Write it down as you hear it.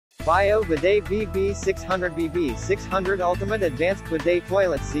BioBidet BB-600 BB-600 Ultimate Advanced Bidet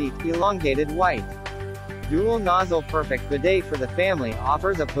Toilet Seat, Elongated White. Dual Nozzle Perfect Bidet for the family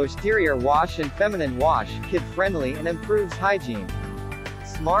offers a posterior wash and feminine wash, kid-friendly and improves hygiene.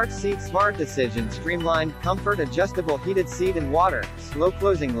 Smart SEAT-SMART Decision-Streamlined Comfort Adjustable Heated Seat and Water, Slow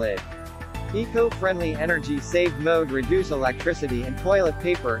Closing Lid. Eco-friendly Energy Save Mode Reduce electricity and toilet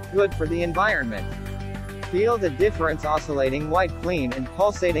paper, good for the environment. Feel the difference oscillating white clean and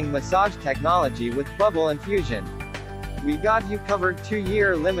pulsating massage technology with bubble infusion. We got you covered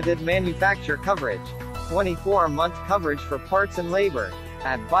 2-year limited manufacturer coverage. 24-month coverage for parts and labor.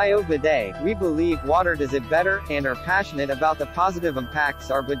 At BioBidet, we believe water does it better, and are passionate about the positive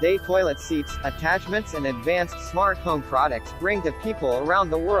impacts our bidet toilet seats, attachments and advanced smart home products bring to people around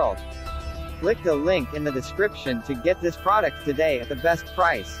the world. Click the link in the description to get this product today at the best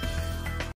price.